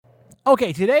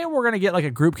Okay, today we're going to get like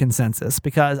a group consensus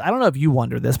because I don't know if you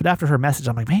wonder this, but after her message,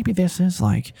 I'm like, maybe this is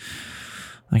like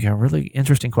a really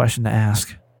interesting question to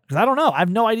ask. Because I don't know. I have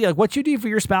no idea. Like what you do for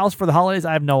your spouse for the holidays,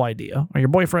 I have no idea. Or your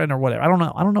boyfriend or whatever. I don't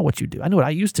know. I don't know what you do. I know what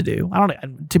I used to do.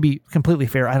 To be completely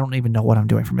fair, I don't even know what I'm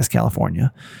doing for Miss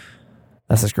California.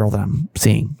 That's this girl that I'm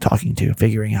seeing, talking to,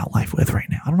 figuring out life with right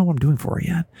now. I don't know what I'm doing for her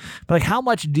yet. But like, how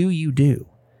much do you do?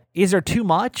 Is there too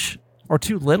much or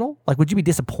too little? Like, would you be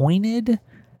disappointed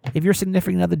if your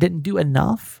significant other didn't do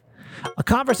enough? A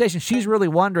conversation she's really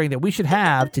wondering that we should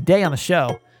have today on the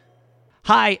show.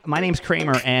 Hi, my name's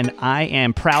Kramer, and I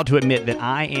am proud to admit that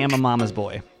I am a mama's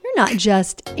boy. You're not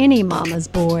just any mama's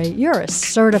boy, you're a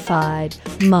certified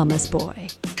mama's boy.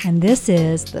 And this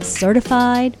is the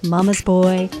Certified Mama's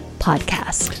Boy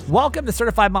Podcast. Welcome to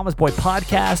Certified Mama's Boy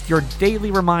Podcast. Your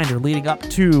daily reminder leading up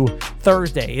to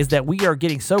Thursday is that we are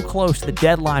getting so close to the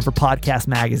deadline for Podcast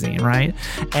Magazine, right?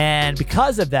 And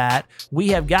because of that, we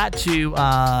have got to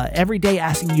every day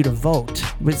asking you to vote.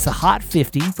 It's the Hot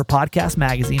 50 for Podcast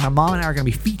Magazine. My mom and I are going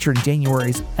to be featured in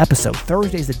January's episode.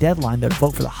 Thursday's the deadline, though, to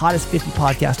vote for the hottest 50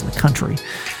 podcasts in the country.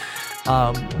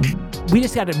 We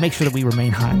just got to make sure that we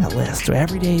remain high on that list. So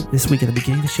every day this week at the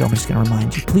beginning of the show, I'm just going to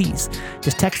remind you, please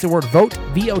just text the word VOTE,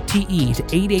 V-O-T-E, to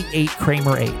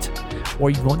 888-Kramer8. Or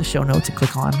you can go in the show notes and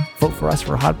click on Vote for Us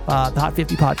for the Hot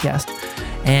 50 podcast.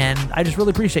 And I just really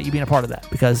appreciate you being a part of that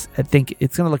because I think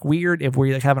it's going to look weird if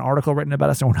we like have an article written about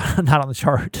us and we're not on the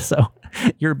chart. So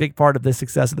you're a big part of the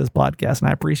success of this podcast, and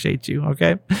I appreciate you.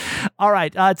 Okay. All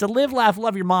right. It's a Live, Laugh,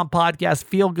 Love Your Mom podcast.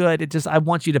 Feel good. I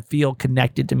want you to feel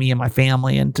connected to me and my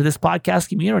family and to this podcast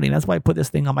community. And that's why I put this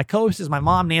thing on. My co-host is my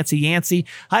mom, Nancy Yancey.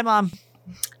 Hi, Mom.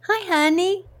 Hi,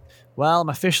 honey. Well, I'm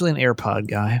officially an AirPod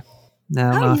guy. No,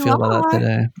 I don't know how I feel about that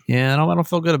today. Yeah, I don't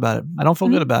feel good about it. I don't feel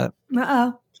good about it.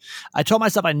 Uh-oh. I told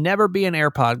myself I'd never be an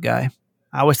AirPod guy.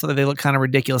 I always thought that they look kind of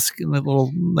ridiculous,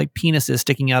 little like penises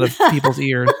sticking out of people's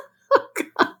ears.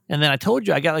 And then I told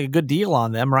you I got like a good deal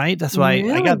on them, right? That's why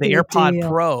I got the AirPod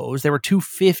Pros. They were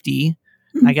 $250.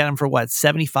 I got them for what,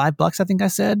 $75? I think I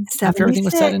said 76. After everything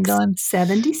was said and done.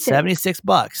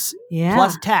 $76. Yeah.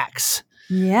 Plus tax.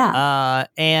 Yeah.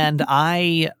 And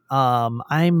I'm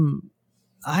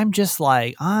just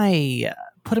like, I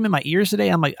put them in my ears today.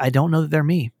 I'm like, I don't know that they're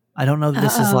me. I don't know that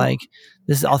this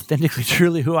is authentically,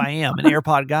 truly who I am, an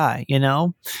AirPod guy, you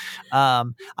know? I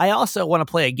also want to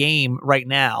play a game right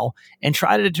now and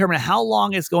try to determine how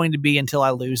long it's going to be until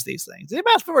I lose these things. Does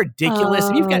anybody else feel ridiculous?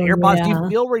 If you've got AirPods, do you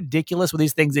feel ridiculous with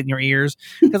these things in your ears?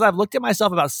 Because I've looked at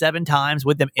myself about 7 times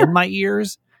with them in my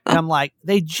ears, and I'm like,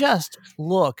 they just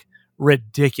look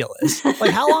ridiculous.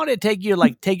 Like, how long did it take you to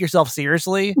like take yourself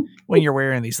seriously when you're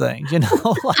wearing these things? You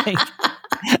know, like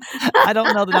I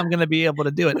don't know that I'm going to be able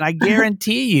to do it. And I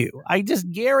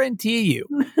just guarantee you,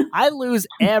 I lose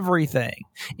everything.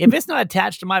 If it's not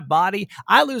attached to my body,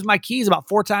 I lose my keys about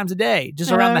 4 times a day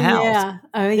just around the house. Yeah.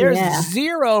 There's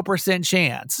 0%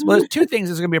 chance. Well, there's 2 things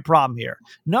there's going to be a problem here.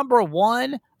 Number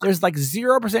 1, there's like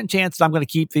 0% chance that I'm going to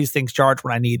keep these things charged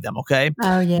when I need them. Okay.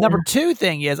 Oh, yeah. Number 2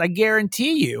 thing is I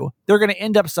guarantee you they're going to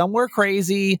end up somewhere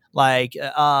crazy. Like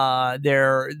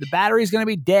the battery's going to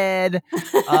be dead.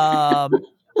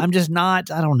 I'm just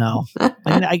not, I don't know.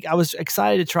 I was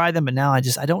excited to try them, but now I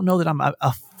don't know that I'm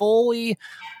a fully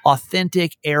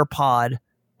authentic AirPod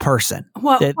person.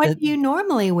 What do you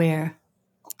normally wear?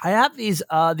 I have these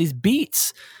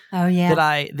Beats. Oh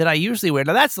yeah. That I usually wear.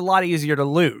 Now that's a lot easier to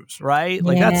lose, right?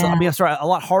 Like that's a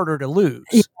lot harder to lose.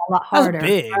 Yeah, a lot harder. That's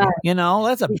big, you know.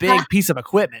 That's a big piece of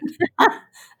equipment.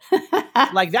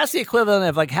 Like that's the equivalent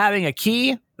of like having a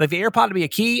key, like the AirPod to be a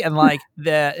key, and like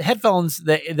the headphones,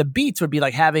 the Beats would be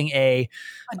like having a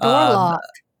door lock.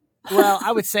 Well,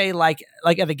 I would say like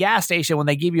at the gas station when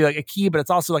they give you like a key, but it's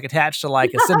also like attached to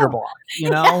like a cinder block, you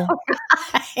know.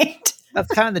 Right. That's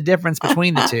kind of the difference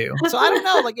between the two. So I don't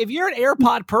know. Like if you're an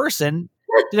AirPod person,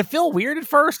 did it feel weird at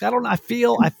first? I don't know. I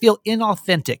feel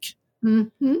inauthentic.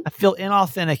 Mm-hmm. I feel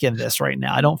inauthentic in this right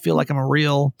now. I don't feel like I'm a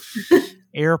real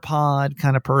AirPod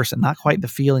kind of person. Not quite the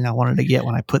feeling I wanted to get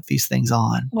when I put these things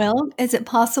on. Well, is it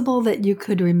possible that you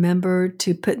could remember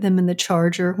to put them in the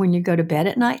charger when you go to bed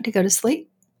at night to go to sleep?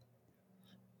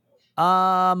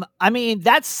 I mean,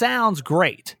 that sounds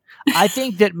great. I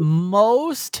think that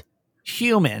most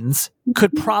humans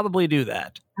could probably do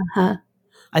that. Uh-huh.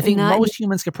 I think most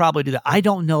humans could probably do that. I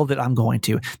don't know that I'm going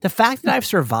to. The fact that I've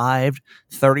survived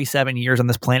 37 years on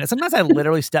this planet, sometimes I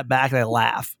literally step back and I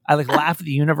laugh. I like laugh at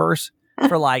the universe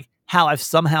for like how I've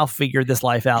somehow figured this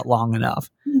life out long enough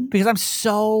because I'm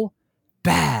so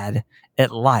bad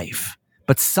at life,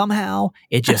 but somehow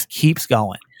it just keeps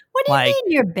going. What do you mean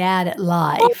you're bad at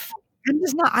life?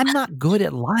 I'm not good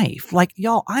at life. Like,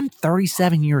 y'all, I'm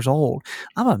 37 years old.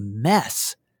 I'm a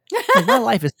mess. Like, my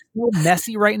life is so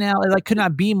messy right now. It could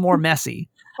not be more messy.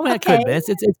 I mean, it could be. It's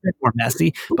been more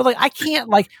messy, but I can't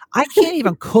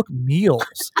even cook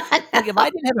meals. Like, if I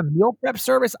didn't have a meal prep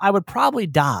service, I would probably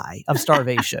die of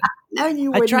starvation. No,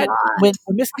 you would not. When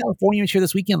Miss California was here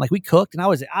this weekend, we cooked, and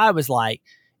I was like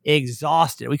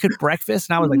exhausted. We cooked breakfast,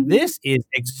 and I was like, this is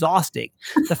exhausting.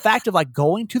 The fact of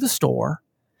going to the store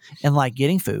and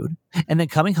getting food and then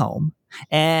coming home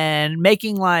and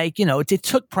making it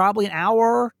took probably an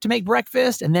hour to make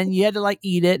breakfast, and then you had to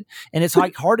eat it, and it's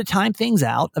hard to time things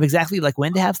out of exactly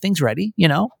when to have things ready,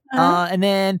 and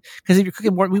then because if you're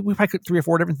cooking more, we probably cook 3 or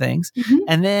 4 different things,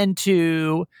 and then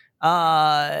to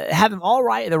have them all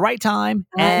right at the right time,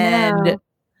 and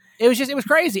it was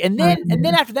crazy. And then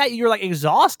after that, you're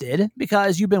exhausted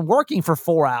because you've been working for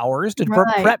 4 hours to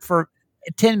prep for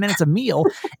 10 minutes a meal,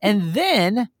 and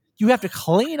then you have to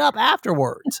clean up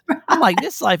afterwards. I'm like,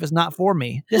 this life is not for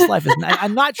me. This life is not,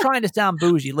 I'm not trying to sound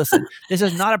bougie. Listen, this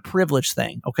is not a privilege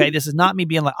thing. Okay. This is not me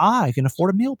being I can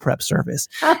afford a meal prep service.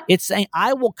 It's saying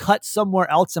I will cut somewhere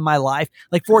else in my life.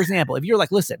 For example, if you're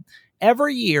listen,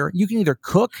 every year you can either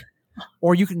cook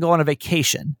or you can go on a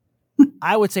vacation.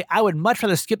 I would say I would much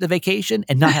rather skip the vacation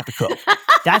and not have to cook.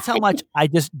 That's how much I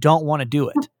just don't want to do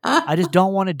it. I just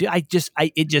don't want to do.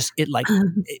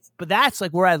 But that's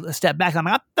where I step back. I'm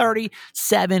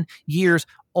 37 years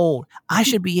old. I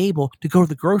should be able to go to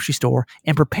the grocery store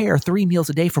and prepare 3 meals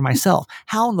a day for myself.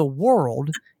 How in the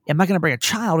world am I going to bring a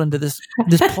child into this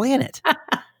planet?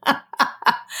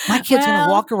 My kid's going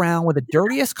to walk around with the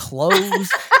dirtiest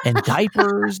clothes and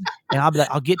diapers, and I'll be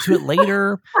I'll get to it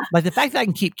later. The fact that I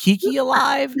can keep Kiki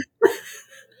alive,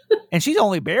 and she's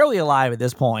only barely alive at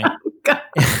this point. Oh,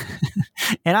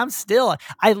 and I'm still,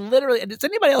 does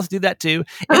anybody else do that too?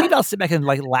 Anybody else sit back and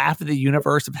laugh at the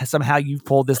universe if somehow you've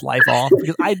pulled this life off?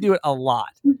 Because I do it a lot.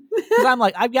 Because I'm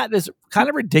I've got this kind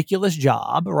of ridiculous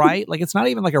job, right? It's not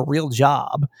even a real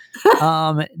job.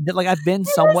 That I've been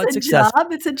somewhat successful.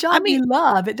 It's a job you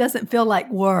love. It doesn't feel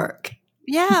like work.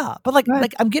 Yeah, but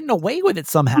I'm getting away with it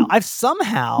somehow. I've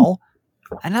somehow,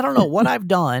 and I don't know what I've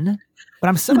done, but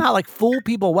I'm somehow fool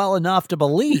people well enough to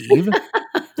believe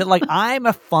that I'm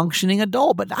a functioning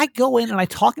adult. But I go in and I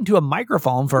talk into a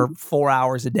microphone for 4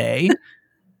 hours a day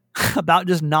about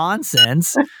just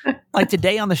nonsense.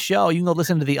 Today on the show, you can go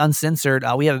listen to the uncensored.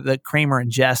 We have the Kramer and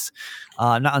Jess,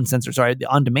 not uncensored, sorry, the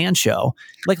on-demand show.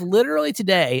 Literally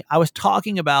today, I was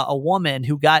talking about a woman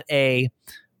who got a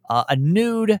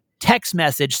nude text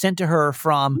message sent to her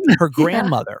from her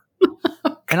grandmother.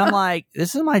 And I'm like,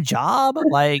 this is my job?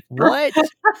 What?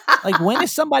 When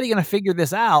is somebody going to figure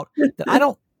this out?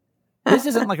 That this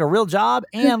isn't a real job.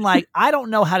 And I don't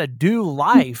know how to do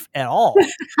life at all.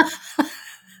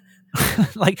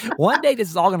 One day this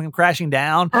is all going to come crashing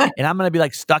down, and I'm going to be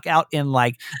stuck out in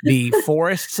the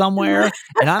forest somewhere,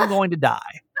 and I'm going to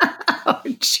die. Oh,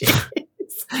 jeez.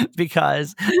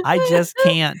 Because I just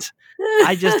can't.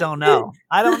 I just don't know.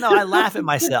 I don't know. I laugh at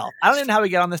myself. I don't even know how we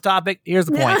get on this topic. Here's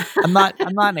the point. I'm not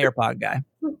an AirPod guy.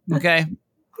 Okay.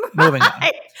 Moving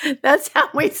on. That's how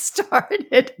we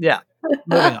started. Yeah.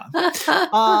 Moving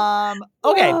on.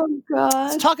 Okay. Oh, God.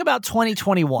 Let's talk about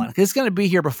 2021, because it's going to be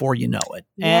here before you know it.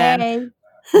 Yay. And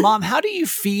Mom, how do you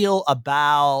feel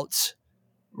about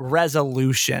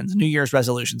resolutions, New Year's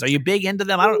resolutions? Are you big into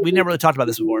them? We never really talked about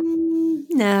this before.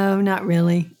 No, not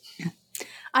really.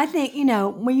 I think,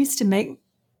 I used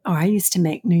to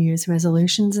make New Year's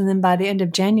resolutions, and then by the end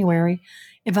of January,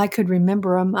 if I could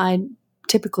remember them, I'd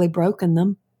typically broken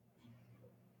them.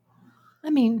 I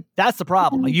mean, that's the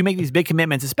problem. You make these big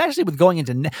commitments, especially with going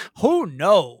into who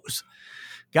knows.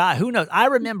 God, who knows? I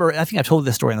remember, I think I've told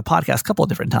this story on the podcast a couple of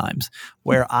different times,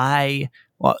 where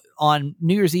on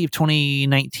New Year's Eve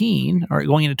 2019, or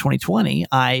going into 2020,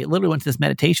 I literally went to this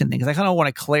meditation thing because I kind of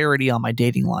wanted clarity on my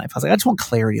dating life. I was I just want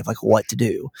clarity of what to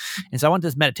do. And so I went to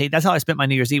this meditate. That's how I spent my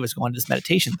New Year's Eve, was going to this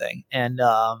meditation thing. And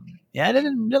it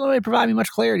didn't really provide me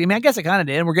much clarity. I mean, I guess it kind of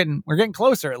did. We're getting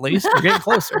closer, at least. We're getting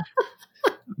closer.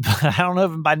 But I don't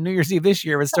know if by New Year's Eve this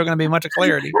year, it's still going to be much of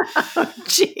clarity. Oh,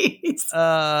 jeez.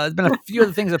 There's been a few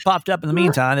other things that popped up in the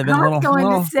meantime. They've been I was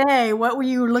going to say, what were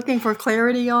you looking for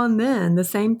clarity on then? The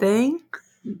same thing?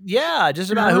 Yeah,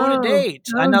 just about who to date.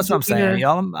 I know what I'm saying,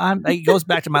 y'all. It goes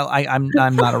back to I'm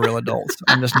not a real adult.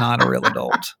 I'm just not a real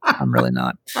adult. I'm really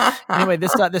not. Anyway,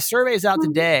 this survey is out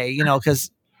today,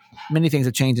 because many things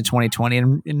have changed in 2020,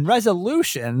 and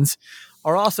resolutions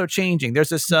are also changing. There's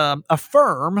this a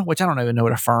firm, which I don't even know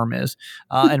what a firm is,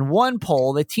 and one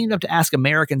poll, they teamed up to ask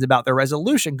Americans about their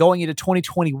resolution going into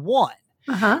 2021.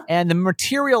 And the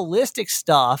materialistic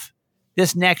stuff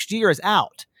this next year is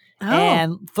out.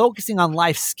 And focusing on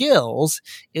life skills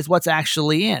is what's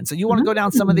actually in. So you want to go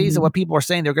down some of these and what people are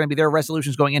saying they're going to be their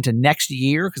resolutions going into next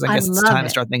year, because I guess it's time to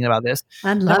start thinking about this.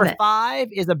 Number 5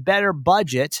 is a better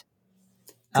budget.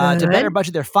 To better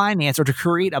budget their finance or to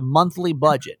create a monthly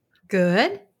budget.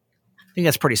 Good. I think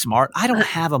that's pretty smart. I don't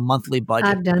have a monthly budget.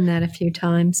 I've done that a few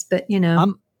times, but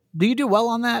do you do well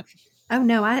on that? Oh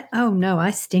no,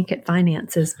 I stink at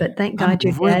finances, but thank God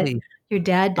your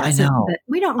dad doesn't. I know. But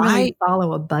we don't really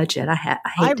follow a budget. I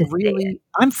hate to say it.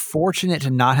 I'm fortunate to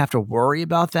not have to worry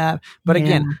about that. But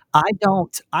again,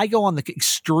 I go on the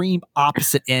extreme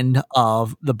opposite end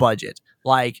of the budget.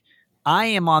 Like, I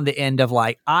am on the end of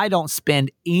like, I don't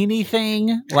spend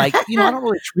anything. Like, I don't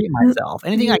really treat myself.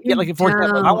 Anything I get, like, for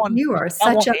example, you are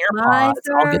such a AirPods,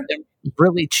 I'll get them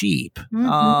really cheap.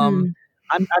 Mm-hmm.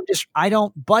 I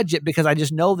don't budget because I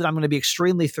just know that I'm going to be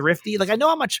extremely thrifty. Like, I know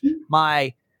how much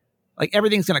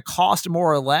everything's going to cost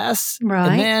more or less. Right.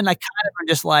 And then I kind of am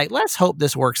just like, let's hope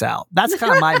this works out. That's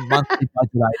kind of my monthly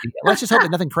budget idea. Let's just hope that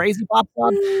nothing crazy pops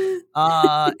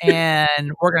up.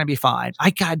 And we're going to be fine. I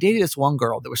dated this one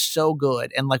girl that was so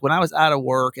good. And like when I was out of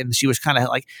work and she was kind of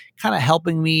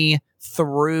helping me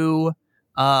through,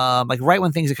 right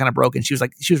when things are kind of broken, she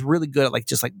was really good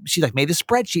at she made this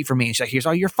spreadsheet for me. And she's like, here's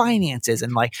all your finances.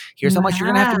 And like, here's how much you're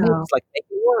going to have to move. Like, make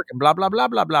it work and blah, blah, blah,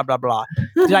 blah, blah, blah, blah.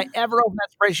 Did I ever open that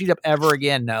spreadsheet up ever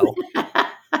again? No.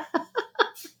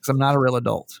 Because I'm not a real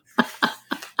adult.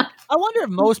 I wonder if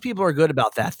most people are good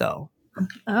about that though.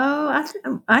 Oh,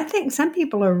 I think some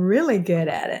people are really good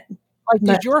at it. Like,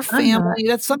 did your family,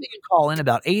 that's something you can call in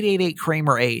about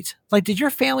 888-KRAMER-8. Like, did your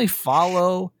family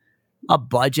follow a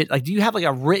budget? Like, do you have like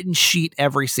a written sheet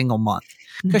every single month?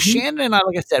 Because Shannon and I,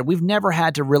 like I said, we've never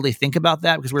had to really think about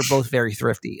that because we're both very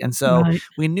thrifty. And so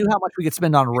we knew how much we could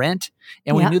spend on rent,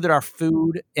 and we knew that our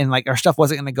food and like our stuff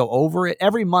wasn't going to go over it.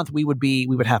 Every month we would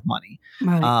have money.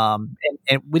 Right.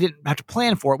 And we didn't have to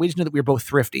plan for it. We just knew that we were both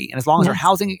thrifty. And as long as our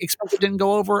housing expenses didn't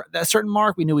go over a certain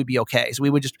mark, we knew we'd be okay. So we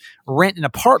would just rent an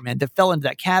apartment that fell into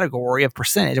that category of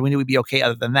percentage, and we knew we'd be okay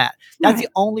other than that. That's the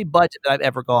only budget that I've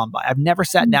ever gone by. I've never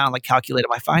sat down and like calculated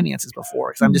my finances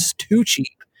before because I'm just too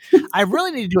cheap. I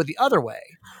really need to do it the other way.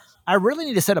 I really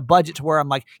need to set a budget to where I'm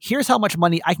like, here's how much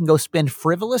money I can go spend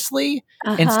frivolously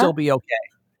and still be okay.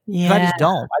 Yeah. I just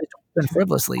don't spend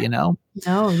frivolously, No,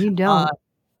 you don't.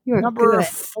 Number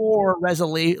 4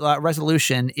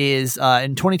 resolution is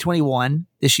in 2021,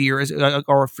 this year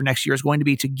or for next year is going to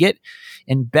be to get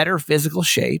in better physical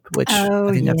shape, which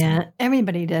I think that's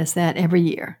everybody does that every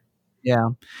year. Yeah.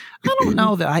 I don't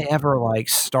know that I ever like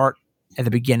start at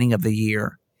the beginning of the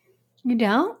year. You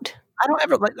don't?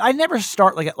 I never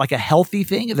start like a healthy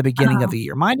thing at the beginning of the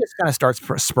year. Mine just kind of starts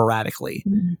sporadically.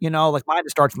 Like mine just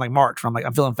starts in like March.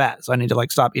 I'm feeling fat, so I need to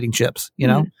like stop eating chips.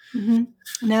 No,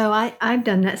 I've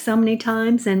done that so many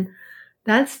times, and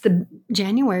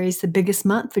January is the biggest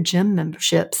month for gym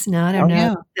memberships. Now I don't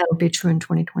know if that'll be true in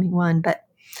 2021, but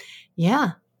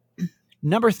yeah.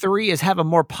 Number 3 is have a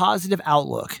more positive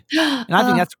outlook, and I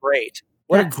think that's great.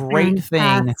 What a great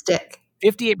thing!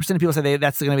 58% of people say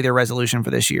that's going to be their resolution for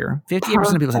this year.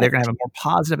 58% of people say they're going to have a more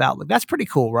positive outlook. That's pretty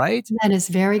cool, right? That is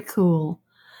very cool.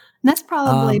 And that's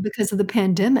probably because of the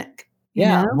pandemic.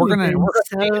 Yeah,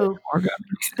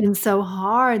 it's been so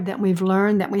hard that we've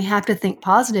learned that we have to think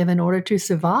positive in order to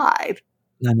survive.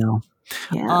 I know.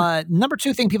 Yeah. Number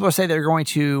 2 thing people say they're going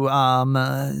to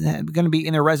be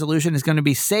in their resolution is going to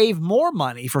be save more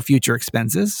money for future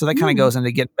expenses. So that kind of goes into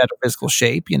get better physical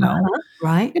shape,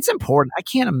 Right. It's important. I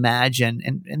can't imagine.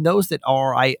 And those that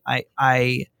are, I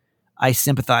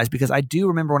sympathize because I do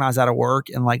remember when I was out of work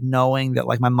and like knowing that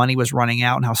like my money was running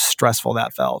out and how stressful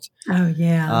that felt. Oh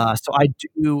yeah. So I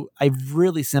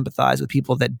really sympathize with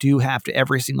people that do have to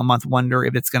every single month wonder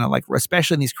if it's going to like,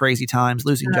 especially in these crazy times,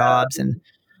 losing jobs and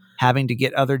having to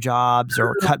get other jobs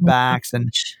or cutbacks.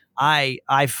 And I've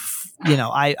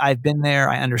been there.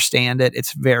 I understand it.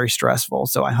 It's very stressful.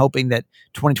 So I'm hoping that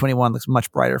 2021 looks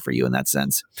much brighter for you in that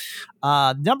sense.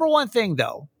 Number 1 thing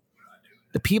though,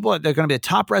 the people that they're going to be the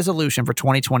top resolution for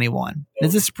 2021,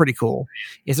 this is pretty cool,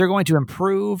 is they're going to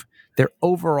improve their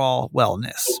overall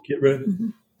wellness. Get ready.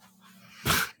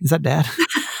 Is that Dad?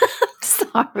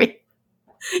 Sorry.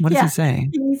 What is he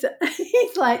saying?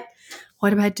 He's like,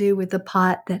 what do I do with the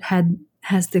pot that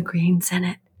has the greens in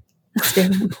it? That's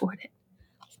very important.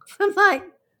 I'm like,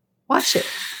 wash it.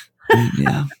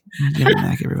 Yeah. Give it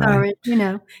back, everybody. Sorry. He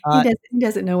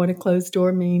doesn't know what a closed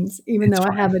door means, even though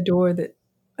I have a door that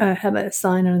have a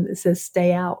sign on it that says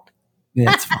stay out.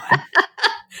 Yeah, it's fine.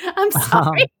 I'm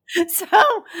sorry. So,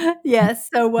 yes.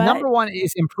 So what? Number one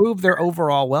is improve their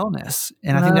overall wellness.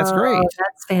 And I think that's great. That's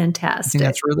I think fantastic.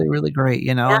 that's really, really great.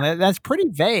 You know, Yeah. and that's pretty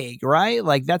vague, right?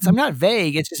 Like I'm not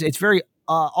vague. It's just, it's very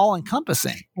all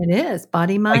encompassing. It is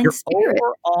body, Like mind, your spirit.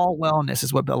 overall wellness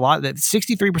is what a lot of that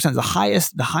 63% is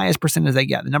the highest percentage they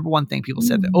get. The number one thing people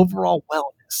said, the Mhm. overall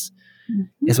wellness Mhm.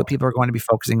 is what people are going to be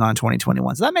focusing on in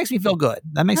 2021. So that makes me feel good.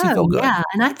 That makes me feel good. Yeah.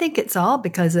 And I think it's all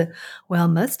because of, well,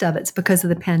 most of it's because of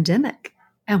the pandemic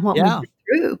and what we've Yeah. been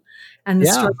through and the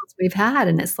Yeah. struggles we've had.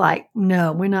 And it's like,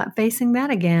 no, we're not facing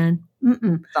that again.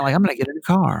 Mm-mm. It's not like I'm going to get a new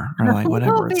car or like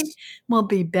whatever. We'll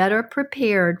be better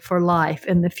prepared for life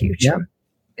in the future.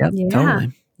 Yep, Yeah.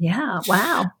 totally. Yeah.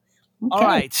 Wow. All Okay.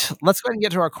 right. Let's go ahead and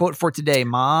get to our quote for today,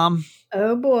 Mom.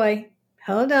 Oh boy.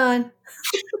 Hold on.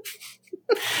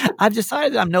 I've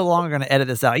decided I'm no longer going to edit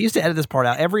this out. I used to edit this part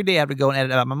out. Every day I have to go and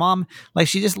edit it out. My mom, like,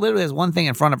 she just literally has one thing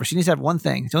in front of her. She needs to have one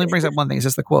thing. She only brings up one thing. It's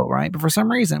just the quote, right? But for some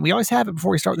reason, we always have it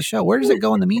before we start the show. Where does it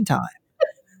go in the meantime?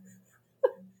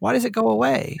 Why does it go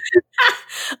away?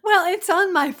 Well, it's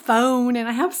on my phone and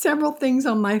I have several things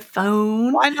on my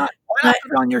phone. Why not put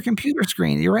it on your computer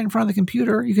screen? You're right in front of the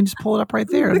computer. You can just pull it up right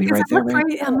there. It'll be Because right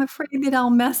there. I'm afraid that I'll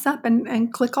mess up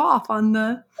and click off on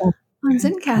the on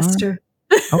Zencaster.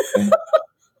 Okay.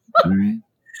 All right.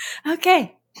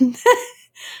 Okay.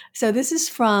 So this is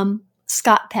from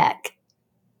Scott Peck.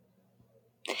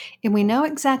 And we know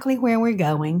exactly where we're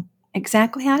going,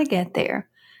 exactly how to get there,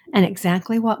 and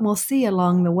exactly what we'll see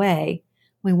along the way.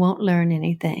 We won't learn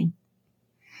anything.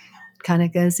 Kind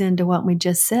of goes into what we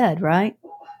just said, right?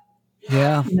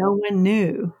 Yeah. No one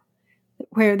knew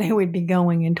where they would be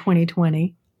going in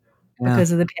 2020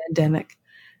 because of the pandemic.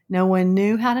 No one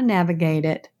knew how to navigate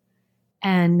it,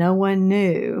 and no one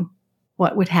knew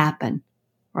what would happen,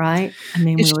 right? I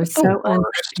mean, It's we were just the so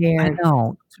worst. I unprepared.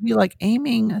 know. To be like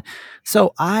aiming.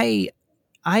 So I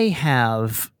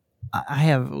have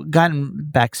gotten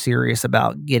back serious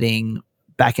about getting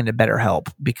back into BetterHelp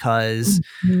because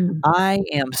Mhm. I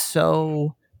am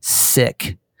so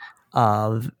sick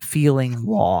of feeling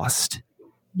lost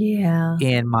Yeah,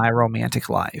 in my romantic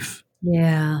life.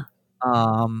 yeah.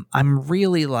 I'm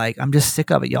really like, I'm just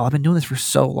sick of it, y'all. I've been doing this for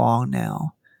so long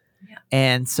now. Yeah.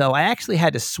 And so I actually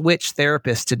had to switch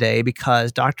therapists today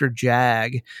because Dr.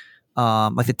 Jag,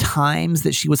 like the times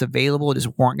that she was available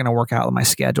just weren't going to work out with my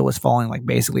schedule. It was falling like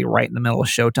basically right in the middle of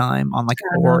showtime on like,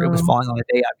 or it was falling on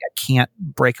a day I can't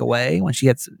break away when she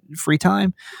had free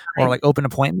time or like open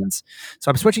appointments.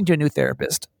 So I'm switching to a new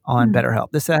therapist on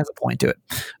BetterHelp. This has a point to it.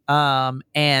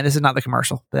 And this is not the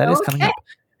commercial, but that is coming up.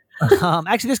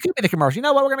 Actually, this could be the commercial. You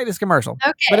know what? We're gonna make this commercial.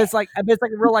 Okay. But it's like a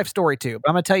real life story too. But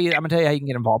I'm gonna tell you how you can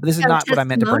get involved. But this is not what I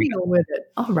meant to bring up. Testimonial with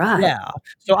it. All right. Yeah.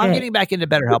 So I'm Okay. getting back into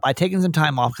BetterHelp. I've taken some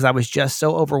time off because I was just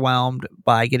so overwhelmed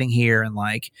by getting here and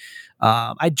like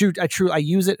I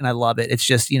use it and I love it. It's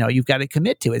just, you've got to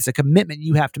commit to it. It's a commitment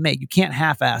you have to make. You can't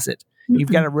half-ass it. You've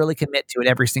got to really commit to it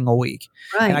every single week.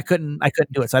 Right. And I couldn't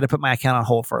do it. So I had to put my account on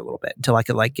hold for a little bit until I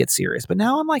could like get serious. But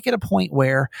now I'm like at a point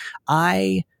where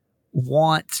I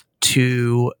want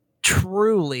to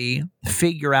truly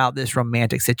figure out this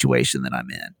romantic situation that I'm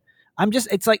in.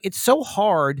 It's so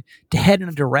hard to head in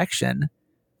a direction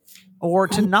or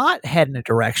to not head in a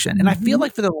direction. And I feel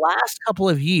like for the last couple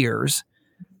of years,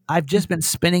 I've just been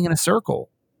spinning in a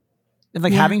circle and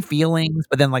like having feelings,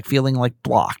 but then like feeling like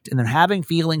blocked and then having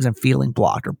feelings and feeling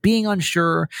blocked or being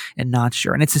unsure and not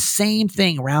sure. And it's the same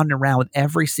thing round and round with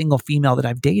every single female that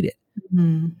I've dated.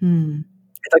 Mm-hmm.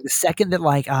 It's like the second that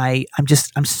like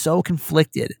I'm so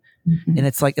conflicted and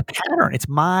it's like a pattern. It's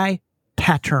my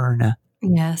pattern.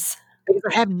 Yes. Because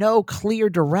I have no clear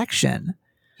direction.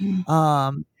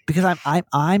 Because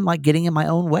I'm like getting in my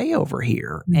own way over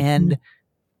here and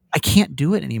I can't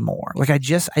do it anymore. Like I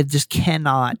just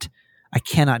cannot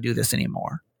do this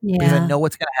anymore. Yeah. Because I know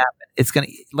what's going to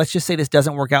happen. Let's just say this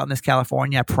doesn't work out in this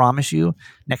California. I promise you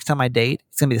next time I date,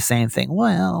 it's going to be the same thing.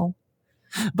 Well,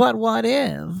 but what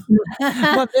if?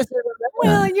 But this is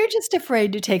Well, you're just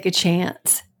afraid to take a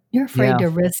chance. You're afraid to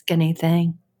risk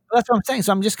anything. that's what I'm saying.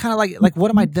 So I'm just kind of like, what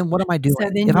am I doing? So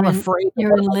then If I'm afraid,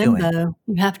 you're what in am I doing? limbo.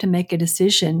 You have to make a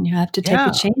decision. You have to take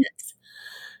a chance.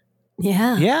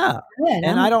 Yeah. Yeah. Good.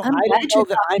 And I don't I'm know glad you're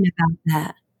that talking about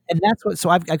that. and that's what, so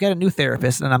I've got a new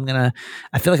therapist and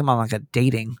I feel like I'm on like a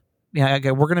dating. Yeah.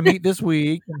 Okay, we're going to meet this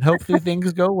week and hopefully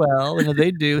things go well. And if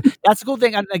they do, that's the cool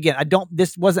thing.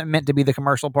 This wasn't meant to be the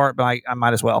commercial part, but I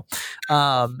might as well.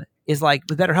 Is like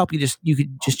with BetterHelp, you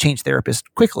could just change therapists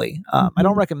quickly. I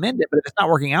don't recommend it, but if it's not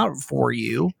working out for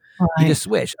you, you just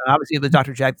switch. And obviously, the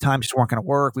Dr. Jag at the time just weren't going to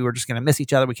work. We were just going to miss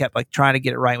each other. We kept like trying to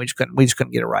get it right. We just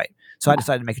couldn't get it right. So I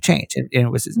decided to make a change, and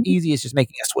it was as easy as just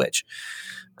making a switch.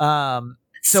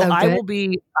 So So I'm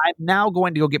good. now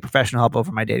going to go get professional help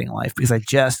over my dating life because I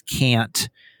just can't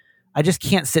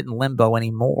sit in limbo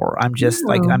anymore. No.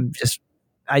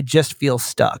 I just feel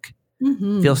stuck. Feel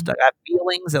Mm-hmm. stuck. I have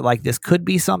feelings that like this could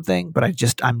be something, but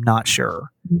I'm not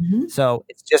sure. Mm-hmm. So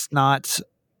it's just not,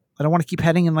 I don't want to keep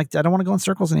heading in like, I don't want to go in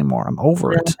circles anymore. I'm over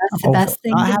Well, it. I'm that's the over it. best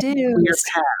thing I to have a do clear is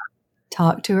path.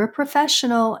 talk to a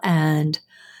professional, and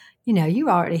you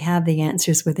already have the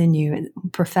answers within you, and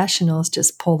professionals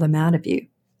just pull them out of you.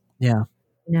 Yeah.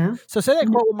 You know? So say that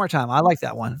quote one more time. I like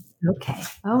that one. Okay.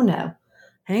 Oh no.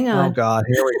 Hang Oh on. God,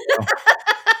 here we go.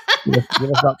 Give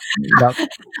us about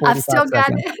I've 45 still got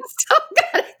seconds. it. Still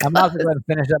got it. I'm about to go ahead and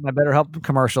finish up my BetterHelp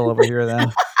commercial over here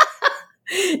then.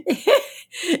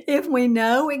 If we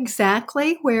know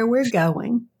exactly where we're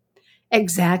going,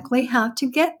 exactly how to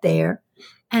get there,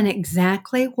 and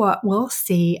exactly what we'll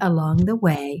see along the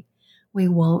way, we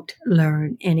won't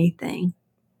learn anything.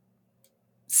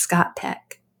 Scott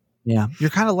Peck. Yeah. You're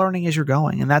kind of learning as you're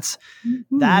going. And that's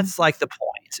like the point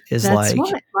is That's like,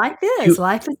 what life is.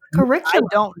 Life is a curriculum.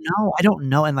 I don't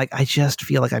know. And like, I just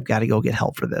feel like I've got to go get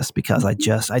help for this because I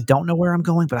don't know where I'm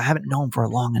going, but I haven't known for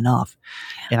long enough.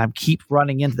 And I keep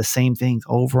running into the same things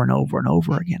over and over and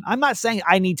over again. I'm not saying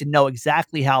I need to know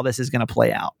exactly how this is going to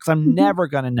play out because I'm never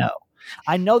going to know.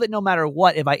 I know that no matter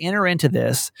what, if I enter into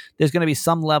this, there's going to be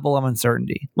some level of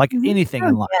uncertainty. Like anything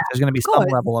in life, there's going to be some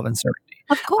level of uncertainty.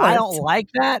 Of course. I don't like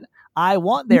that. I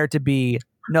want there to be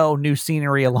no new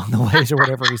scenery along the ways or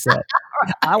whatever he said.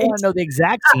 I want to know the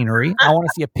exact scenery. I want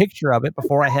to see a picture of it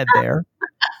before I head there.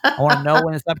 I want to know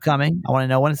when it's upcoming. I want to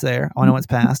know when it's there. I want to know when it's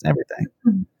past,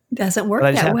 everything. Doesn't work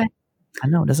that way. I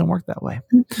know it doesn't work that way.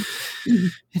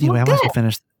 Anyway, I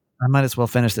might as well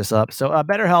finish this up. So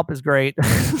BetterHelp is great.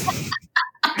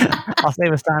 I'll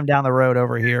save us time down the road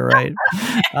over here, right?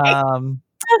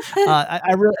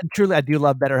 I really, truly, I do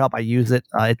love BetterHelp. I use it.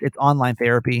 It's online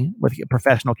therapy with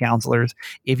professional counselors.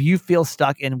 If you feel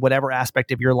stuck in whatever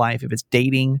aspect of your life, if it's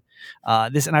dating,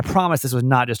 and I promise this was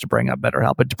not just to bring up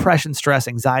BetterHelp, but depression, stress,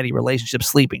 anxiety, relationships,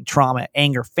 sleeping, trauma,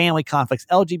 anger, family conflicts,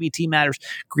 LGBT matters,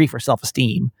 grief, or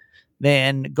self-esteem,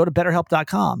 then go to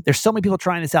BetterHelp.com. There's so many people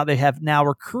trying this out. They have now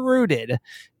recruited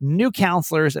new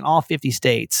counselors in all 50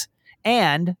 states,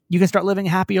 and you can start living a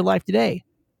happier life today.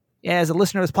 As a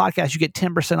listener to this podcast, you get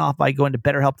 10% off by going to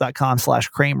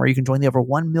BetterHelp.com/Kramer. You can join the over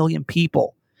 1 million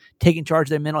people taking charge of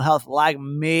their mental health like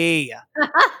me.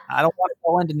 I don't want to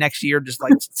go into next year just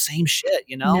like same shit,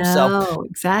 No, So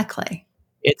exactly.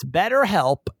 it's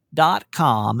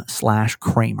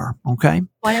BetterHelp.com/Kramer. Okay.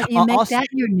 Why don't you make that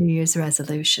your New Year's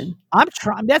resolution? I'm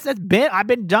trying. I've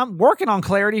been done working on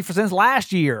clarity since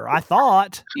last year. I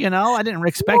thought, I didn't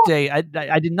expect I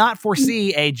did not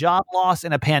foresee a job loss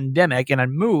and a pandemic and a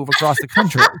move across the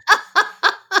country.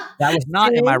 That was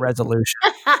not in my resolution.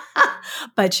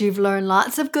 But you've learned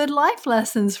lots of good life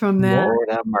lessons from that.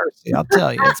 Lord have mercy. I'll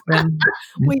tell you, it's been.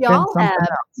 We all have.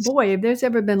 Boy, if there's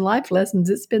ever been life lessons,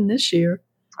 it's been this year.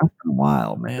 It's been a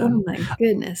while, man. Oh my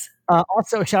goodness.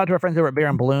 Also, shout out to our friends over at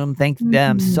Bear & Bloom. Thank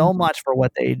them so much for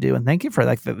what they do, and thank you for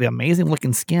like the amazing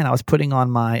looking skin. I was putting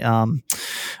on my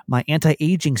my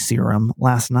anti-aging serum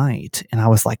last night, and I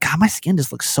was like, God, my skin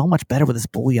just looks so much better with this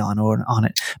bouillon on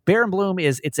it. Bear & Bloom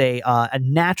it's a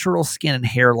natural skin and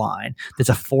hair line that's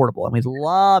affordable, and we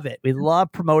love it. We love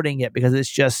promoting it because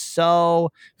it's just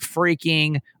so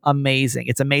freaking amazing.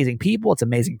 It's amazing people. It's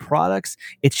amazing products.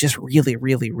 It's just really,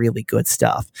 really, really good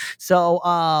stuff.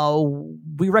 So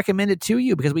we recommend it to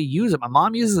you because we use it. My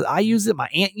mom uses it. I use it. My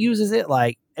aunt uses it.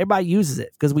 Like everybody uses it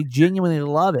because we genuinely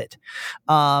love it.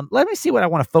 Let me see what I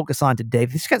want to focus on today.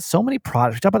 He's got so many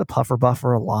products. We talk about the Puffer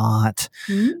Buffer a lot.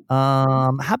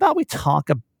 How about we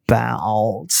talk about,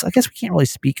 I guess we can't really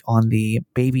speak on the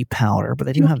baby powder, but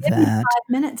they do have Give me that. 5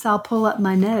 minutes, I'll pull up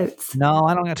my notes. No,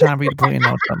 I don't got time for you to pull your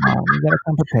notes up, Mom. You got to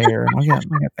come prepared. I got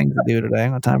things to do today. I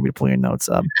don't got time for you to pull your notes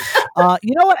up.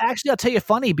 You know what? Actually, I'll tell you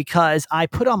funny because I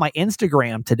put on my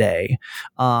Instagram today.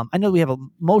 I know we have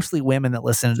mostly women that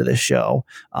listen to this show,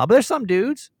 but there's some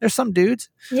dudes.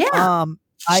 Yeah. I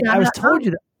was told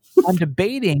you that I'm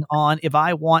debating on if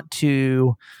I want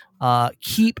to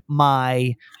keep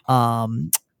my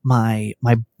my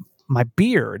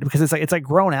beard because it's like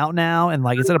grown out now and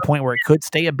like it's at a point where it could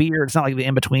stay a beard. It's not like the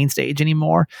in between stage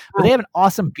anymore. But they have an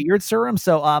awesome beard serum.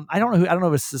 So I don't know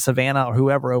if it's Savannah or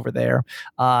whoever over there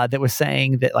that was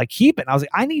saying that like keep it. And I was like,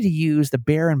 I need to use the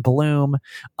Bear & Bloom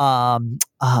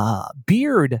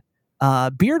beard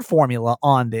formula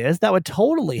on this. That would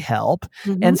totally help.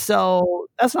 And so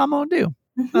that's what I'm gonna do.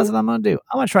 That's what I'm gonna do.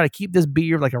 I'm gonna try to keep this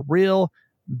beard like a real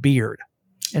beard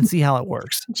and see how it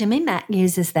works. Jimmy Mack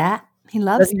uses that. He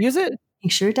loves Does he use it? He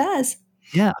sure does.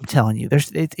 Yeah, I'm telling you,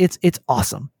 it's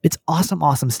awesome. It's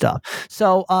awesome stuff.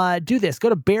 So do this. Go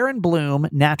to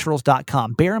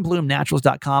BaronBloomNaturals.com.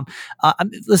 BaronBloomNaturals.com.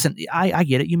 Listen, I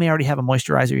get it. You may already have a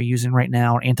moisturizer you're using right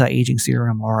now, or anti-aging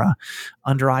serum, or a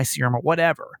under eye serum, or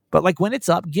whatever. But like when it's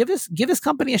up, give this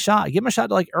company a shot. Give them a shot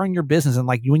to like earn your business. And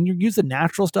like when you use the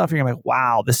natural stuff, you're gonna be like,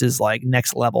 wow, this is like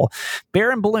next level.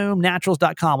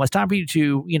 BaronBloomNaturals.com. Well, it's time for you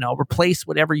to replace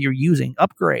whatever you're using,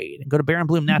 upgrade, and go to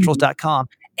BaronBloomNaturals.com.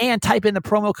 And type in the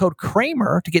promo code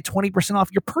Kramer to get 20%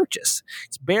 off your purchase.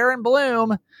 It's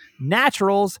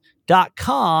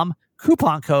BaronBloomNaturals.com,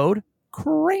 coupon code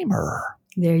Kramer.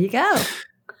 There you go.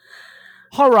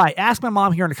 All right, Ask My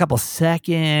Mom here in a couple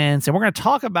seconds, and we're going to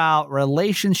talk about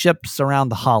relationships around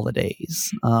the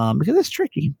holidays because it's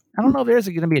tricky. I don't know if there's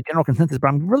going to be a general consensus, but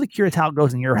I'm really curious how it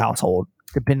goes in your household.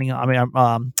 Depending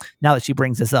on, now that she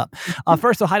brings this up.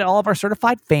 First, so hi to all of our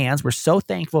certified fans. We're so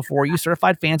thankful for you.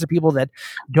 Certified fans are people that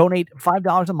donate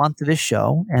 $5 a month to this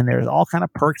show, and there's all kind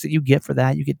of perks that you get for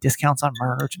that. You get discounts on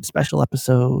merch and special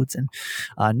episodes and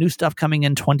new stuff coming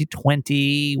in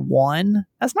 2021.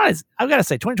 That's not as, I've got to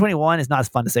say, 2021 is not as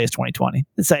fun to say as 2020.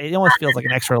 It almost feels like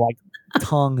an extra like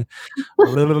tongue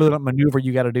maneuver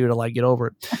you got to do to like get over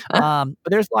it. But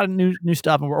there's a lot of new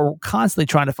stuff, and we're constantly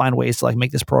trying to find ways to like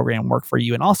make this program work for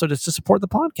you, and also just to support the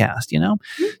podcast,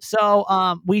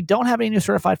 So we don't have any new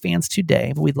certified fans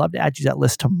today, but we'd love to add you to that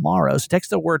list tomorrow. So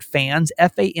text the word fans,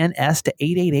 FANS, to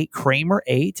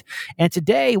 888-Kramer8. And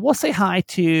today we'll say hi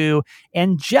to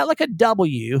Angelica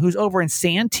W., who's over in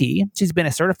Santee. She's been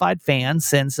a certified fan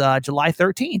since July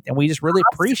 13th, and we just really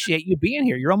appreciate you being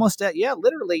here. You're almost at,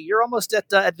 you're almost at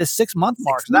the 6 month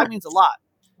mark. So that means a lot.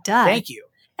 Done. Thank you.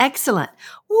 Excellent.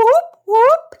 Whoop,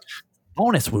 whoop.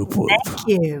 Bonus whoop whoop. Thank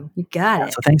you. You got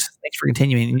it. So thanks for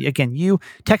continuing. Again, you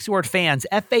text the word fans,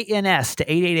 FANS, to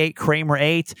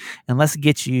 888-Kramer8, and let's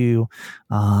get you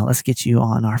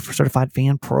on our certified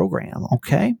fan program.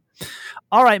 Okay.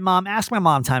 All right, Mom, Ask My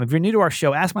Mom time. If you're new to our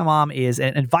show, Ask My Mom is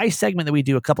an advice segment that we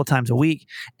do a couple times a week.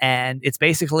 And it's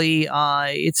basically,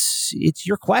 it's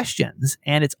your questions,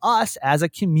 and it's us as a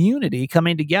community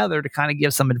coming together to kind of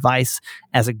give some advice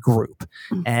as a group.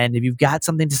 And if you've got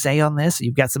something to say on this,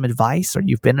 you've got some advice, or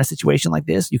you've been in a situation like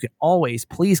this, you can always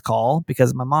please call,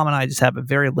 because my mom and I just have a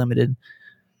very limited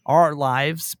our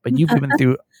lives, but you've been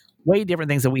through way different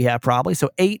things than we have probably.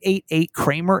 So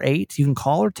 888-Kramer8. You can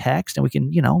call or text, and we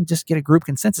can, just get a group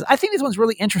consensus. I think this one's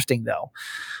really interesting though.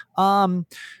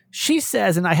 She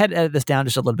says, and I had to edit this down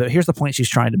just a little bit. Here's the point she's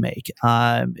trying to make.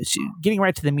 Getting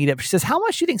right to the meetup. She says, how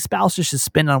much do you think spouses should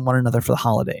spend on one another for the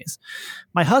holidays?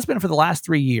 My husband, for the last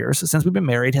 3 years, since we've been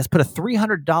married, has put a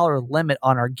 $300 limit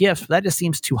on our gifts, but that just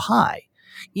seems too high.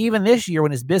 Even this year,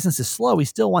 when his business is slow, he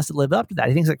still wants to live up to that.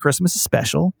 He thinks that Christmas is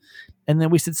special, and then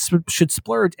we should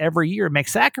splurge every year and make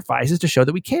sacrifices to show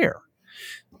that we care.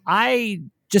 I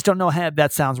just don't know how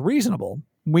that sounds reasonable.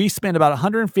 We spend about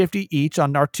 $150 each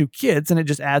on our 2 kids, and it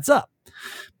just adds up.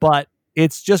 But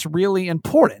it's just really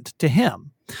important to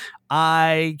him.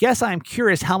 I guess I'm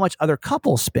curious how much other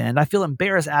couples spend. I feel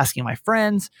embarrassed asking my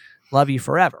friends. Love you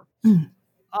forever. Yeah,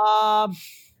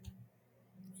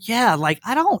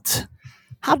 I don't.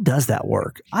 How does that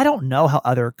work? I don't know how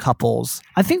other couples.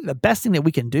 I think the best thing that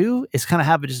we can do is kind of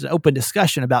have just an open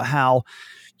discussion about how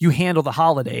you handle the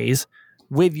holidays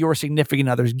with your significant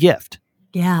other's gift.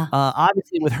 Yeah.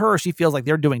 Obviously, with her, she feels like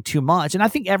they're doing too much, and I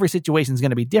think every situation is going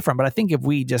to be different. But I think if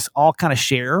we just all kind of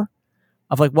share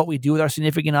of what we do with our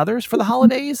significant others for the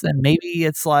holidays, then maybe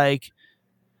it's I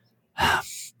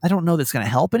don't know that's going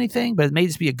to help anything, but it may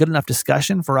just be a good enough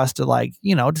discussion for us to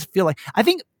just feel I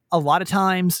think a lot of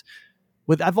times.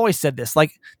 I've always said this,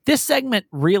 this segment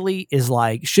really is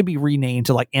should be renamed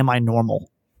to Am I Normal?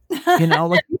 People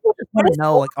just want to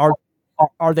know,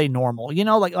 are they normal?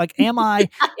 Am I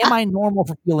normal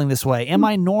for feeling this way? Am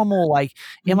I normal?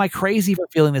 Am I crazy for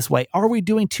feeling this way? Are we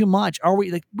doing too much? Are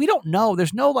we we don't know.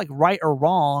 There's no right or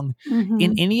wrong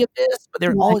in any of this, but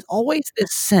there's always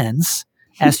this sense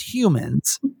as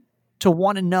humans to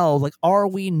want to know, are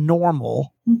we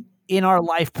normal in our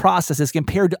life processes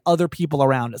compared to other people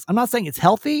around us? I'm not saying it's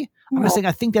healthy. I'm just saying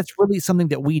I think that's really something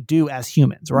that we do as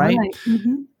humans, right?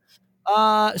 Mm-hmm.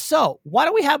 So why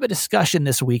don't we have a discussion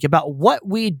this week about what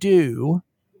we do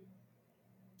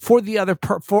for the other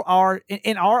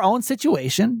in our own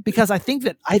situation? Because I think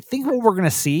what we're going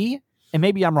to see, and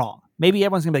maybe I'm wrong. Maybe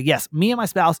everyone's going to be yes, me and my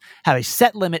spouse have a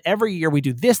set limit every year. We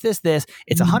do this. It's a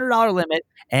 $100 limit,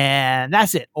 and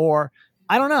that's it. Or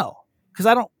I don't know, because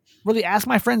I don't really ask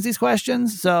my friends these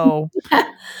questions. So,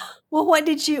 well, what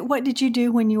did you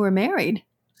do when you were married?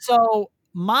 So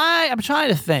I'm trying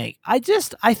to think. I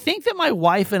think that my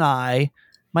wife and I,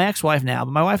 my ex-wife now,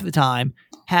 but my wife at the time,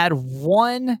 had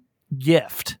one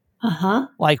gift.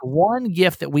 Like one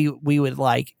gift that we would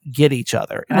like get each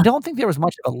other. And I don't think there was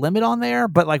much of a limit on there,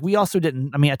 but like we also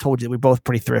didn't, I mean, I told you that we're both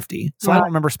pretty thrifty. So I don't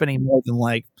remember spending more than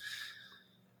like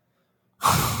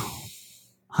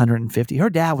 150.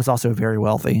 Her dad was also very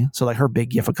wealthy. So like her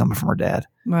big gift would come from her dad.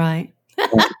 Right.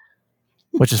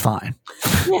 Which is fine.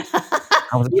 Yeah.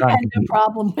 I wasn't You trying had to no compete.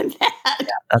 problem with that. Yeah,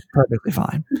 that's perfectly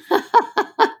fine.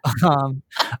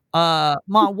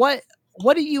 Mom, what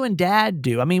do you and Dad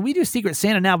do? I mean, we do Secret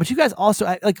Santa now, but you guys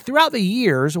also, like throughout the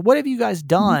years, what have you guys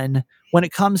done when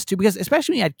it comes to, because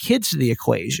especially when you add kids to the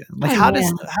equation, like how have you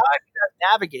guys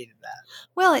navigated that?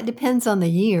 Well, it depends on the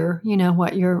year,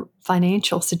 what your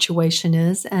financial situation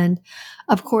is. And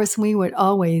of course, we would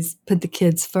always put the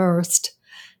kids first.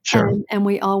 Sure. And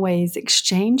we always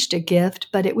exchanged a gift,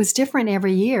 but it was different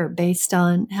every year based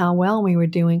on how well we were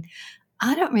doing.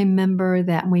 I don't remember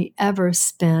that we ever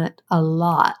spent a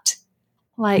lot.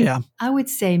 Like I would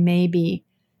say maybe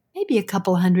a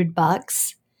couple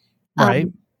 $100, right?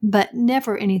 But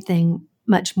never anything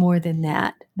much more than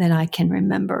that I can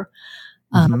remember.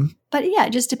 But yeah,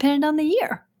 it just depended on the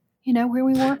year. Where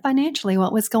we were financially,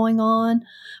 what was going on,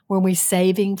 were we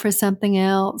saving for something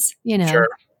else? Sure.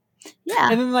 Yeah.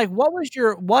 And then like, what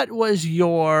was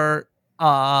your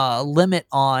limit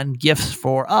on gifts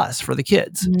for us, for the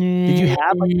kids? Did you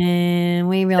have like,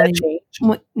 we really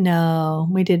no,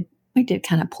 we did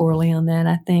kind of poorly on that.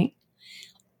 I think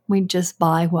we'd just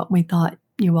buy what we thought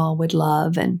you all would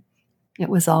love, and it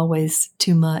was always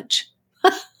too much.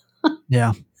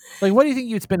 Yeah. Like, what do you think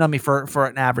you'd spend on me for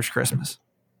an average Christmas?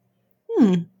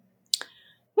 We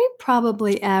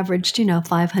probably averaged,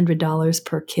 $500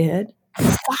 per kid.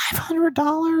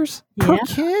 $500 per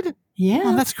kid? Yeah.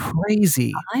 Oh, that's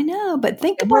crazy. I know, but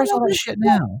think about where's all that shit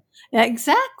now?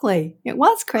 Exactly. It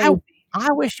was crazy. I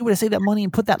wish you would have saved that money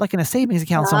and put that like in a savings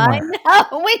account somewhere. I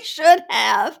know. We should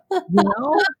have.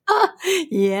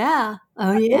 Yeah.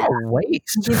 Oh, yeah. What a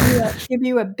waste. Give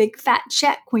you a big fat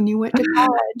check when you went to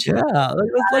college. Yeah.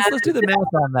 Let's do the math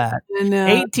on that.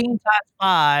 18 times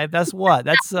 5. That's what?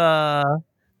 That's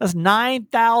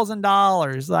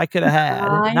 $9,000 I could have had.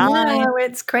 I know.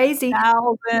 It's crazy.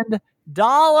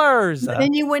 $9,000.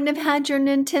 Then you wouldn't have had your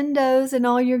Nintendos and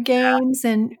all your games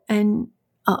and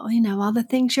all the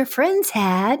things your friends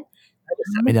had. That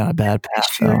just set me down a bad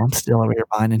path, though. I'm still over here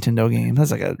buying Nintendo games.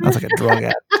 That's like a drug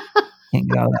addict. Can't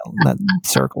get out of that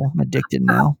circle. I'm addicted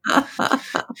now.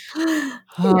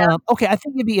 Okay, I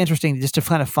think it'd be interesting just to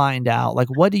kind of find out, like,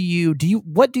 what do you do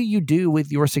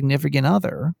with your significant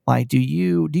other? Like, do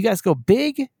you guys go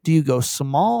big? Do you go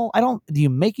small? Do you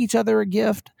make each other a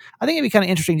gift? I think it'd be kind of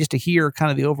interesting just to hear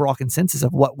kind of the overall consensus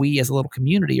of what we as a little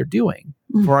community are doing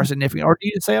for our significant, or do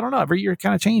you say, I don't know, every year it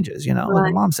kind of changes, like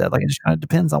my mom said, like it just kind of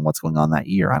depends on what's going on that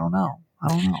year. I don't know.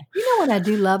 You know what I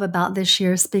do love about this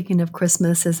year, speaking of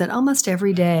Christmas, is that almost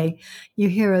every day you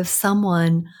hear of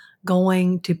someone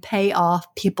going to pay off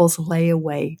people's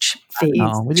layaway fees.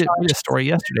 We did a story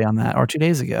yesterday on that, or 2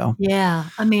 days ago. Yeah.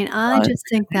 I mean, I just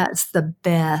think that's the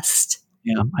best.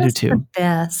 Yeah, I do too. The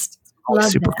best. Love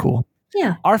super cool.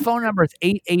 Yeah. Our phone number is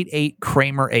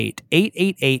 888-KRAMER8,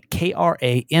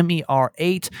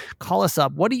 888-KRAMER8. Call us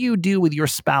up. What do you do with your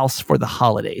spouse for the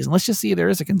holidays? And let's just see if there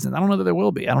is a consent. I don't know that there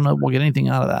will be. I don't know if we'll get anything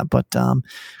out of that, but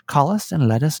call us and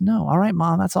let us know. All right,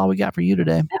 Mom, that's all we got for you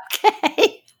today.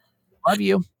 Okay. Love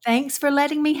you. Thanks for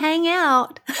letting me hang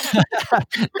out.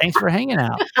 Thanks for hanging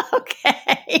out.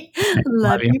 Okay.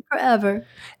 Love you forever.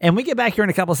 And we get back here in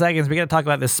a couple seconds. We got to talk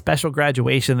about this special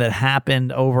graduation that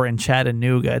happened over in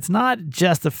Chattanooga. It's not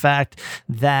just the fact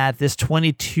that this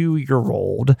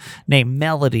 22-year-old named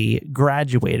Melody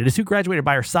graduated. It's who graduated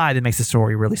by her side that makes the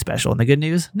story really special. And the good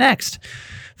news, next.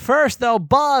 First, though,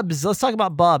 Bubs. Let's talk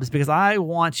about Bubs because I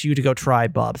want you to go try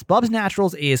Bubs. Bubs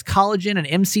Naturals is collagen and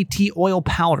MCT oil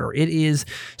powder. It is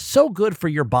so good for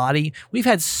your body. We've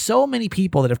had so many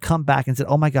people that have come back and said,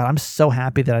 oh my God, I'm so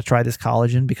happy that I tried this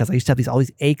collagen because I used to have all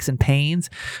these aches and pains.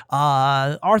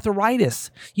 Arthritis.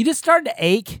 You just started to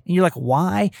ache and you're like,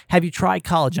 why? Have you tried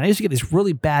collagen? I used to get these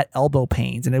really bad elbow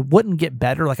pains and it wouldn't get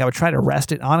better. Like I would try to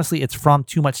rest it. Honestly, it's from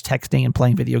too much texting and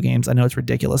playing video games. I know it's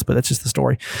ridiculous, but that's just the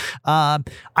story.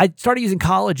 I started using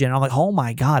collagen and I'm like, oh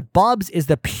my God, Bubs is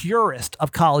the purest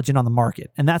of collagen on the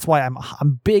market. And that's why I'm a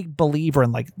big believer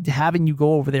in like having you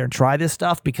go over there and try this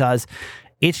stuff because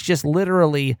it's just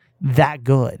literally that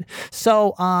good.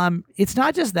 So it's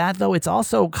not just that though. It's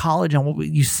also collagen. What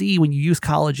you see when you use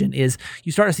collagen is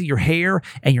you start to see your hair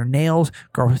and your nails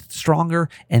grow stronger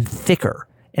and thicker.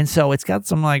 And so it's got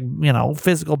some like,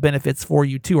 physical benefits for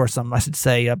you too, or some, I should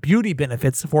say, beauty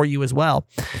benefits for you as well.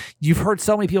 You've heard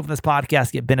so many people from this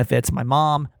podcast get benefits. My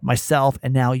mom, myself,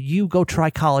 and now you. Go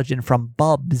try collagen from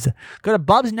Bubs. Go to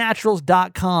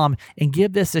bubsnaturals.com and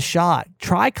give this a shot.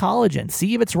 Try collagen.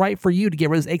 See if it's right for you to get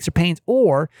rid of those aches or pains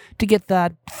or to get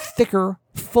that thicker,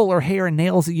 fuller hair and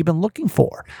nails that you've been looking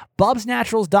for.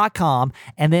 Bubsnaturals.com,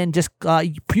 and then just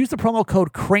use the promo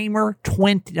code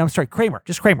Kramer20. I'm sorry, Kramer,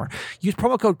 just Kramer. Use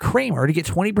promo code Kramer to get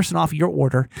 20% off your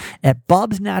order at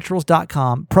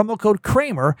bubsnaturals.com. Promo code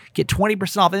Kramer, get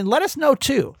 20% off. And let us know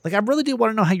too. Like, I really do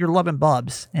want to know how you're loving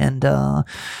Bubs. And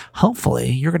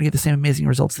hopefully you're going to get the same amazing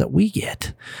results that we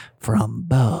get from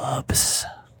Bubs.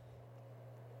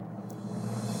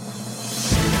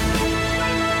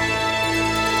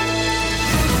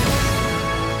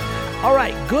 All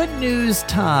right, good news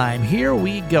time. Here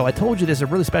we go. I told you there's a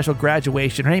really special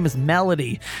graduation. Her name is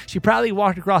Melody. She proudly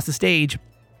walked across the stage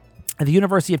at the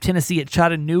University of Tennessee at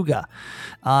Chattanooga.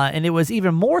 And it was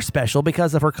even more special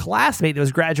because of her classmate that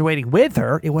was graduating with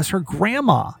her. It was her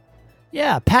grandma.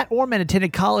 Yeah, Pat Orman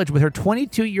attended college with her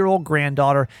 22-year-old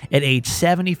granddaughter at age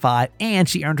 75, and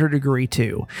she earned her degree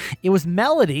too. It was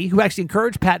Melody who actually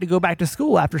encouraged Pat to go back to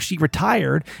school after she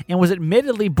retired and was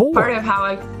admittedly bored. Part of how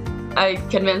I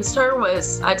convinced her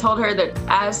was I told her that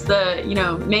as the,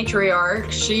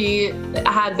 matriarch, she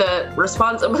had the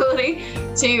responsibility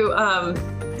to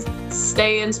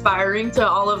stay inspiring to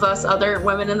all of us other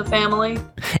women in the family.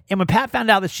 And when Pat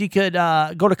found out that she could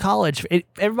go to college,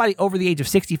 everybody over the age of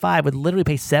 65 would literally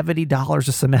pay $70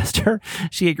 a semester.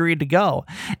 She agreed to go.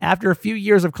 After a few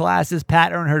years of classes,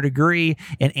 Pat earned her degree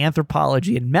in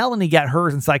anthropology, and Melanie got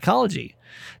hers in psychology.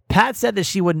 Pat said that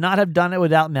she would not have done it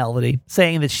without Melody,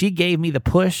 saying that she gave me the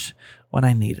push when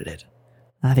I needed it.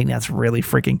 I think that's really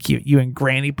freaking cute. You and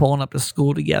Granny pulling up to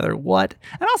school together. What?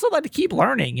 And also like to keep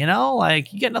learning,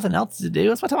 like you got nothing else to do.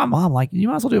 That's why I tell my mom, like, you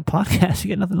might as well do a podcast. You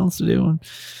got nothing else to do. And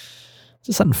it's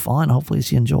just something fun. Hopefully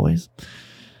she enjoys.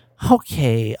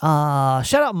 Okay.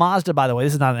 Shout out Mazda, by the way.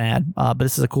 This is not an ad, but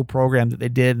this is a cool program that they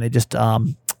did. And they just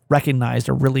recognized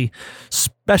a really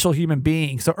special human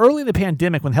being. So early in the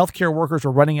pandemic, when healthcare workers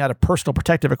were running out of personal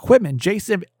protective equipment,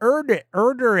 Jason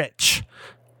Erderich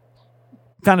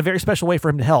found a very special way for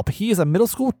him to help. He is a middle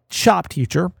school shop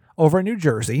teacher over in New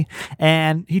Jersey,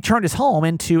 and he turned his home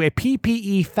into a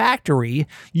PPE factory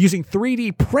using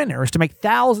 3D printers to make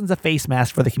thousands of face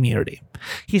masks for the community.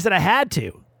 He said, I had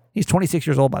to. He's 26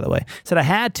 years old, by the way. Said, I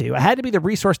had to be the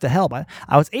resource to help. I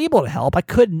was able to help. I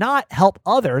could not help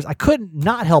others. I couldn't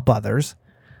not help others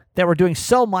that were doing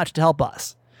so much to help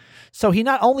us. So he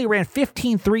not only ran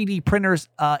 15 3D printers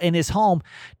in his home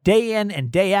day in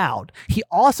and day out, he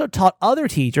also taught other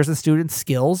teachers and students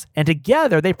skills, and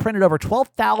together they printed over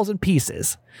 12,000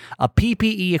 pieces of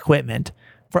PPE equipment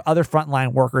for other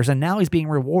frontline workers, and now he's being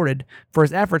rewarded for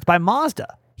his efforts by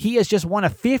Mazda. He is just one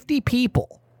of 50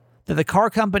 people that the car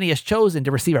company has chosen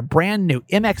to receive a brand new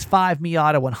MX-5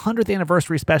 Miata 100th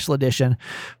Anniversary Special Edition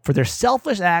for their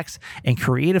selfless acts and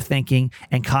creative thinking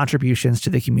and contributions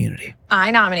to the community. I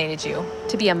nominated you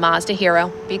to be a Mazda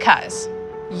hero because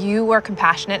you were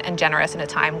compassionate and generous in a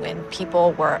time when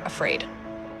people were afraid.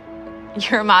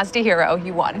 You're a Mazda hero.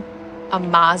 You won. A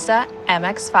Mazda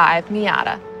MX-5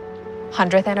 Miata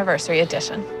 100th Anniversary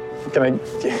Edition. Can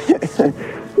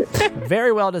I...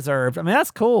 Very well deserved. I mean,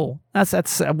 that's cool. That's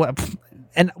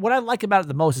and what I like about it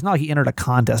the most is not like he entered a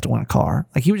contest to win a car.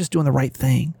 Like, he was just doing the right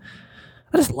thing.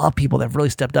 I just love people that have really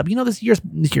stepped up. This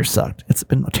year sucked. It's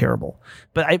been terrible.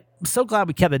 But I'm so glad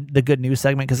we kept the good news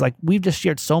segment, because like we've just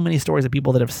shared so many stories of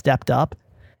people that have stepped up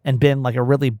and been like a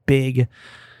really big,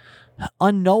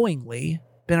 unknowingly,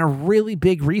 been a really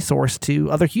big resource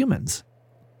to other humans.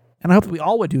 And I hope we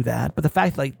all would do that. But the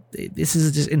fact, like, this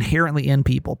is just inherently in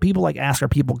people. People like ask, are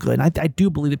people good? And I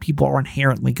do believe that people are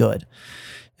inherently good.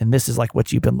 And this is like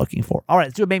what you've been looking for. All right,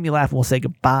 let's do it. Make me laugh, and we'll say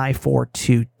goodbye for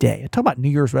today. Talk about New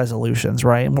Year's resolutions,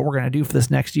 right? And what we're going to do for this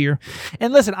next year.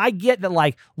 And listen, I get that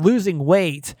like losing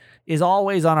weight is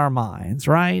always on our minds,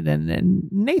 right?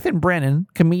 And Nathan Brennan,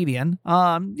 comedian,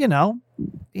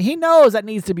 he knows that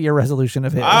needs to be a resolution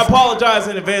of his. I apologize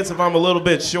in advance if I'm a little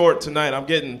bit short tonight. I'm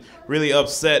getting really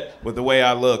upset with the way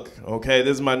I look, okay?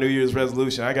 This is my New Year's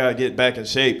resolution. I got to get back in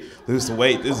shape, lose some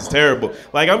weight. This is terrible.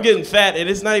 Like, I'm getting fat, and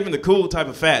it's not even the cool type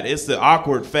of fat. It's the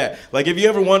awkward fat. Like, if you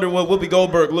ever wonder what Whoopi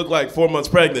Goldberg looked like 4 months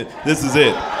pregnant, this is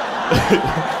it.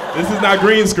 This is not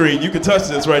green screen. You can touch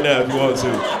this right now if you want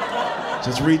to.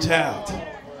 Just reach out.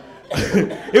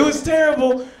 It was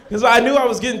terrible because I knew I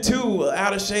was getting too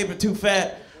out of shape and too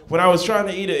fat when I was trying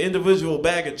to eat an individual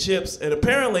bag of chips, and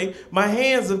apparently my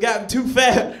hands have gotten too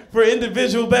fat for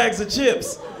individual bags of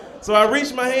chips. So I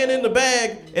reach my hand in the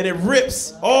bag, and it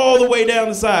rips all the way down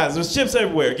the sides. There's chips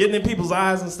everywhere, getting in people's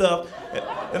eyes and stuff.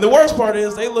 And the worst part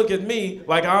is they look at me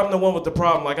like I'm the one with the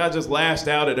problem, like I just lashed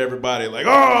out at everybody. Like,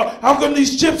 oh, how come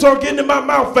these chips aren't getting in my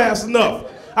mouth fast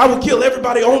enough? I will kill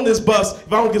everybody on this bus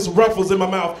if I don't get some ruffles in my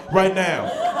mouth right now.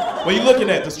 What are you looking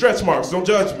at? The stretch marks. Don't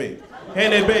judge me.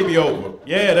 Hand that baby over.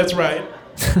 Yeah, that's right.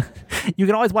 You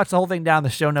can always watch the whole thing down in the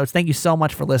show notes. Thank you so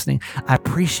much for listening. I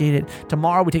appreciate it.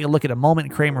 Tomorrow we take a look at a moment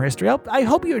in Kramer history. I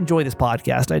hope you enjoy this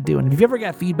podcast. I do. And if you've ever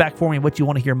got feedback for me, what you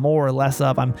want to hear more or less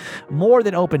of, I'm more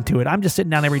than open to it. I'm just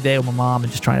sitting down every day with my mom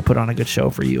and just trying to put on a good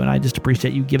show for you. And I just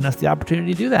appreciate you giving us the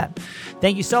opportunity to do that.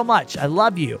 Thank you so much. I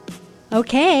love you.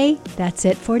 Okay, that's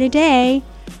it for today.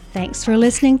 Thanks for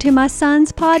listening to my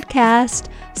son's podcast,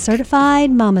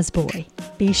 Certified Mama's Boy.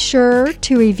 Be sure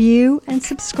to review and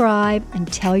subscribe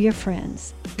and tell your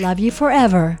friends. Love you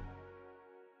forever.